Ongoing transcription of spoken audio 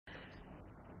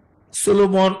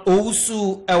Solomon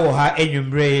Owusu ewo ha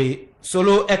enwumre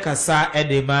solo ekasa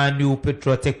edema New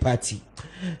Patriotic Party.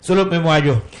 Solo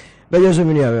memwajo. Bejo so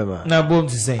mini abema. Na bom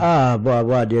to say.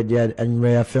 Bo de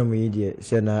enwumre afem yi de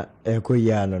se na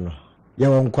ekoyi ano no. Ya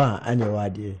wonkwa ane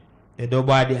wade.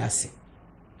 Edobo ade ase.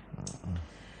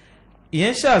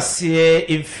 Yensha se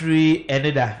infree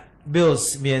eneda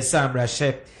bills miensa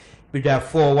amrashe bida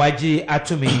for waji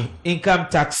atumi income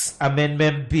tax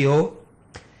amendment bill,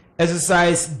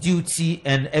 exercise duty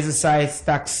and exercise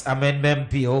tax amendment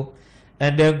bill,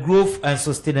 and then growth and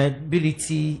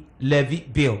sustainability levy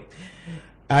bill.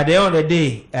 At the end of the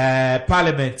day,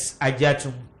 Parliament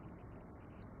ajatum.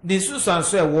 Nisu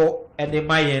sanso wo and the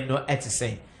mayen no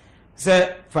etisay.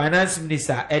 Say finance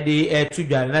minister ede to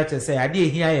dwale say ade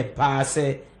hia ye pa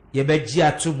say ye beji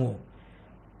atumu.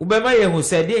 Ubema ye hu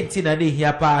say de nti na de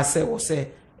hia pa say wo say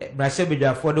brahye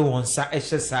bedwafo de wonsa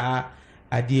ehye saa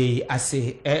ade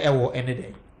ase ewo ene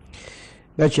den.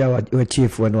 Bacha wa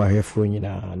chief wonu ahwefo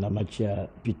nyina na machia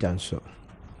Peter nso.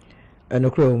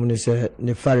 Eno kro mu ni say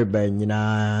ne fariba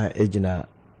nyina ejina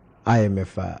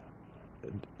IMF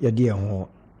ye de ho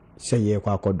say ye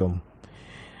kwa akodom.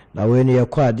 Now when you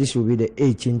acquire this will be the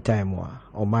 18th time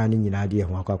or man in idea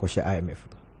who IMF.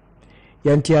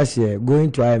 Yantias going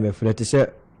to IMF, let us say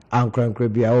Ankran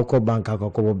Krabia or bank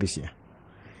Akobo Bissia.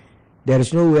 There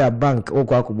is no way a bank or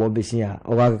Kakobo Bissia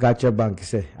or agriculture bank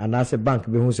say, and as a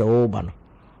bank behoves a oban.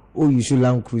 Oh, you should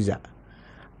land cruiser.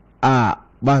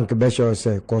 Bank Besho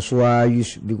say, Koswa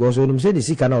use because when them say the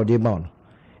sick now they bound.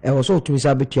 And also to Miss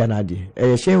Abitianadi,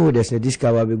 a shareholders a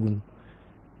discover begun.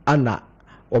 Anna.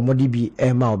 Omodi bi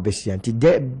ema obesi anti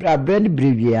de brand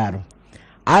breviaro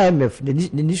IMF the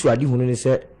nisu adi hunu ne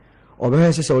se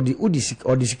obehese se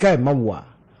odi sika mawa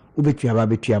ubetua ba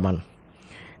betua ma no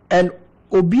and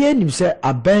obi anim se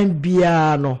aban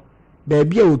bia no ba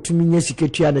bia otumi nya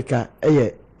siketua ne ka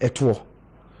eye eto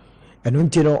eno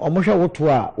nti no omohwe woto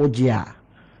a ogie a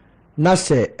na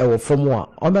se ewo fomu a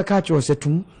omeka cho se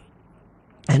tum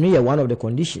eno ye one of the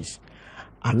conditions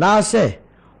and now say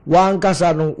one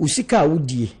kasa no usika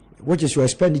wudie which is your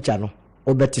expenditure no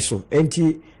obeti so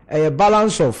enti a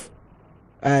balance of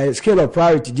scale of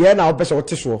priority there na opese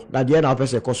oteso na there na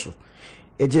opese koso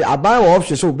enti aban wo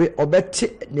option so obeti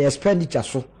the expenditure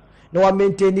so no wa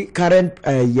maintain current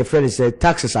your friend say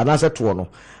taxes and asset to no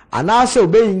and also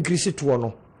be increase to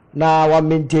no na wa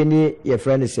maintain your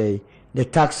friend say the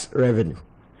tax revenue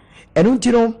enu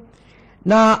ntino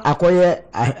na akoye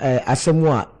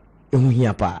asemu a ehu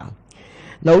hia pa.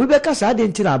 Now we beka sa de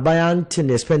ntina aban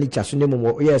tin expenditure so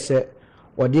nemo yes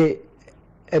or de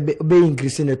be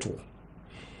increase neto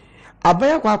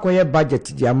aban kwa akoye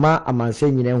budget di ama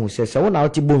amanse nyina hu se wona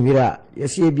oti bonwira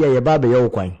yes e bia ye ba be ye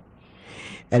kwan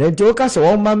and then to ka se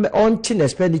won ma on tin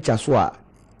expenditure so a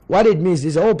what it means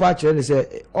is all part chere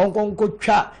say on konko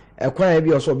twa ekwan bi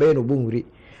oso be no bonwiri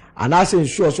anase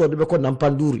nsuo so de be ko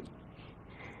nampanduri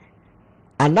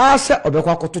anase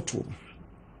obekwa kototo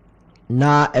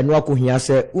na eno akohia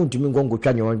se untumi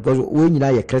ngongotwa nyon because we nyina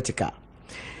ye critical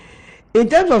in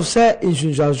terms of say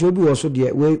insurance obi wo so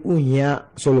de we unhia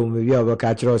Solomon wi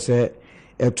obeka kire se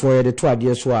etoye de to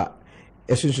ade so a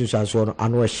insurance no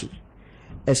anohye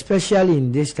especially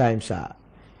in this times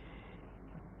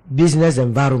business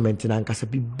environment na nkasa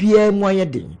bibia mu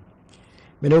ayedin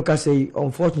me no ka say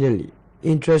unfortunately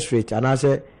interest rate and as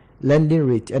a lending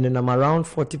rate and around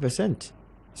 40%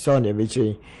 so on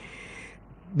every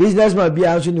businessman be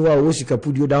also ni wa osika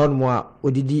pudio down mo a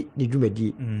odidi ni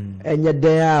dwumadi enye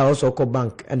den a also ko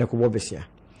bank ene ko bobesia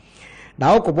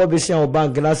na ko bobesia o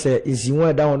bank na se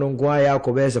izinwa down no ngo aya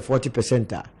ko be se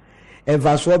 40% a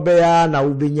envaso be ya na wo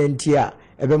benya ntia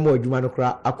ebe mo adwuma no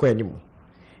kra akwanim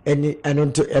eni eno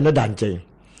nto eno danchen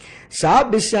sa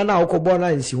besia na ko bo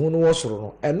na nsi hu no wo soro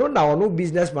no eno na ono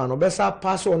businessman no be sa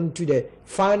pass on to the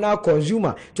final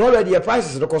consumer to already the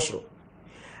prices the cost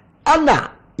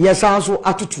ana yes also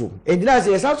atutu engineers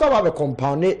yes also have a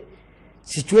compound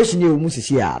situation e mu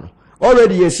sisi ya no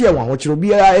already yes e wan ho kire obi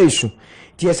ya esu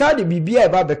ti yes ade bibia e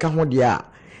ba beka ho de a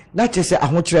na chese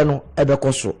ahokire no e be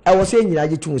koso e wo se nyina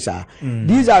gitu sa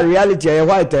these are reality e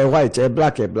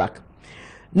white black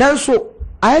nanso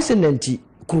asenenti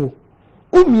kru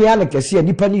umia na kese ya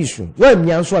nipa ni isu wa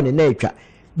mia nso ne na etwa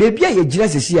bebia ye gira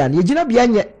sisi ya ye gira bia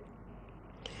nye.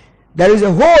 There is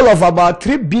a whole of about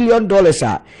 $3 billion.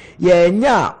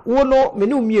 Nya wono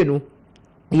menu mienu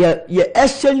ye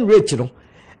exchange rate no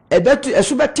ebetu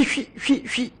esubeti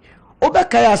hwi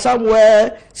obekaya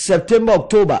somewhere September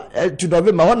October to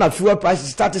November when fuel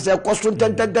prices start to say cost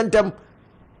 10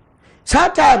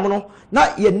 time no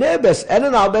na your neighbors and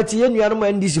na obeti ye nuanom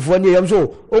NDC fo ne yam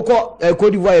so oko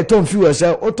Cote d'Ivoire ton fuel say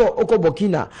oko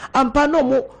Burkina ampa no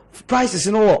mo prices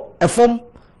no efom.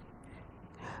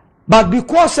 But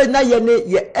because na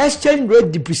ye exchange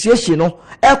rate depreciation no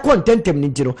e contentem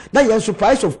ni no na ye so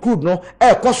price of crude no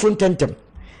e cost tentem.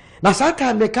 Na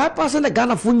time me ka pass na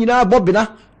Ghana fo nyina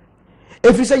bobina.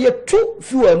 If you say you too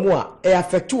fuel mu a e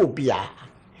affect obia.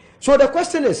 So the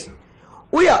question is,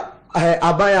 we are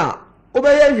abaya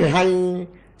obeye han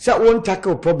say won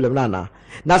tackle problem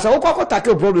na say we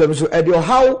tackle problem so e dey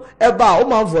how eba o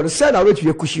man for say na wait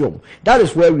we kushi. That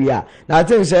is where we are. Now I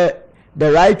think say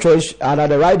the right choice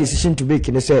and the right decision to make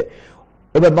is say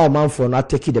obeba o man for na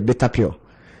take the better pill.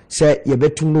 Say you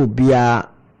betum no bia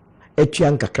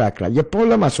etuan kakrakra. Your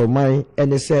problem as of mine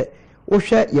and say we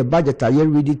share your budget are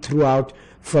ready throughout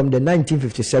from the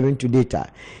 1957 to data.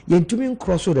 Yentumin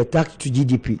cross the tax to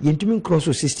GDP. Yentumin cross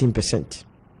 16%.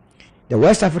 The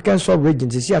West African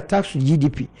sub-regions is a tax to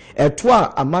GDP.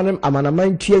 Etwa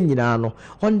amanaman tienino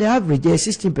on the average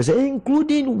 16%,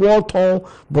 including war-torn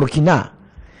Burkina.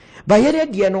 But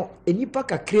yet diano enipa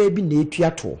kakra bi na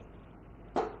etuato.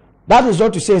 That is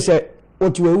not to say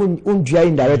what you unjia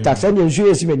indirect tax and you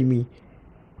esimani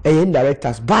indirect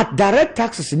tax, but direct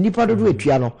taxes nipa do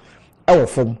etuano. Ewo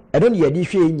fom edo ye di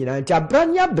hwe nyina nti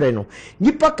abranya bre no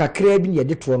nipa kakra bi ye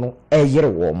de to no eyere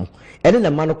wo mo ene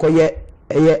na ma no koye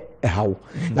hawo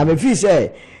na me fi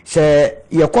se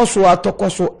ye koso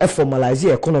atokoso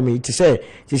formalize economy ti se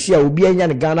a obi anya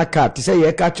ne Ghana card ti se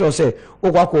ye ka kiro se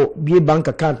okwako bie bank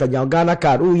account anya Ghana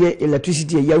card o ye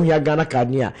electricity ye hia Ghana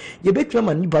card ni a ye betwa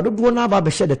ma nipa do na ba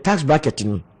be share the tax bracket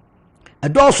ni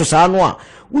edo so sa no a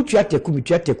wutua teku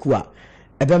mitua teku a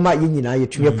ebema ye nyina ye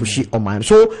tue pushi oman.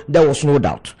 So there was no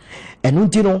doubt. And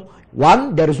untino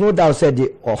one, there is no doubt said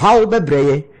or how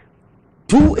bebreye.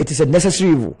 Two, it is a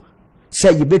necessary evil.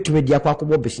 Say you bet to me dia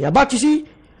kwakobo besia. But you see,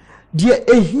 dear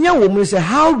ehia woman say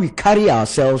how we carry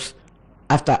ourselves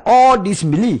after all this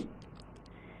melee.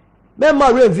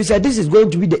 Remember we said this is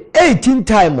going to be the 18th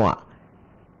time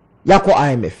yako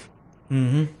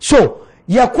IMF. So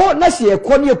yako na se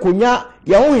yako ne konya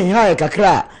ya ho hia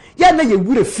kakra ya na ye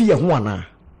wure fie ho ana.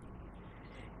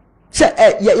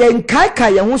 Say ye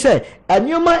nkai ye ho say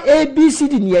anyoma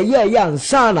ABCD ne ye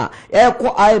ansa na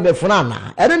ekọ IMF na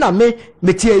na ene na me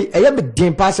metie eye me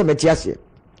din pa se metie ase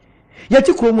ye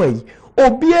ti kromo yi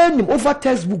obi anim over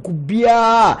textbook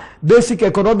bia basic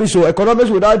economics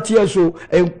without tears so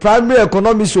primary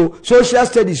economics so social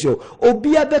studies so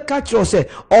obi abeka kiro say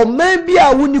or maybe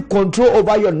I won't control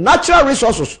over your natural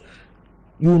resources,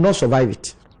 you will not survive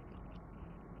it.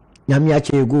 Nyami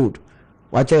ache gold,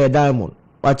 wacha diamond,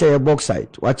 wacha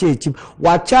bauxite, wacha tip,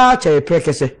 wacha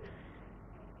prekese.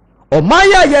 O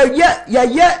maya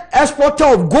ye exporter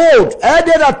of gold,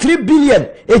 added a 3 billion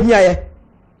in here.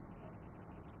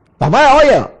 Mama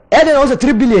oil, added also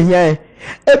 3 billion here.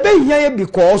 Ebe here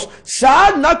because sa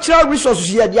natural resources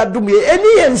here dia do me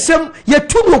any ensem ye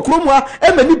tudo kromwa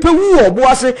emani pe wu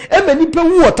oboase emani pe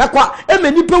wu otakwa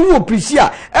emani pe wu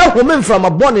oprisia ehome from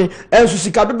abone enso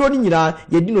sika dodo ni nyina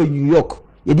ye di no New York,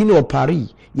 ye di no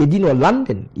Paris, ye di no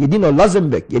London, ye di no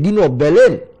Luxembourg, ye di no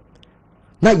Berlin.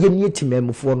 Na ye ni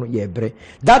timemfo no ye bre.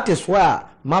 That is why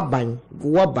maban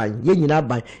wo ban ye nyina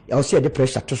ban ye say the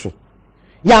pressure to so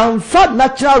yamfa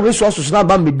natural resources na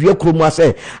ba medua kromu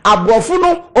ase abofo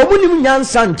no omunim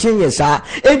nyansa nkenye sa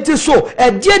enti so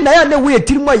edie na ya na we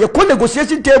etirimu ye ko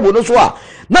negotiation table no so a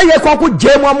na ye kwa ko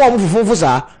jemu amfofofo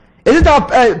sa is it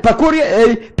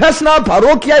a personal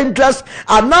parochial interest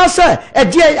and now say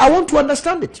edie I want to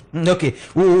understand it. Okay,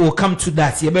 we'll come to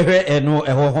that. You better no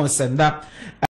ho send that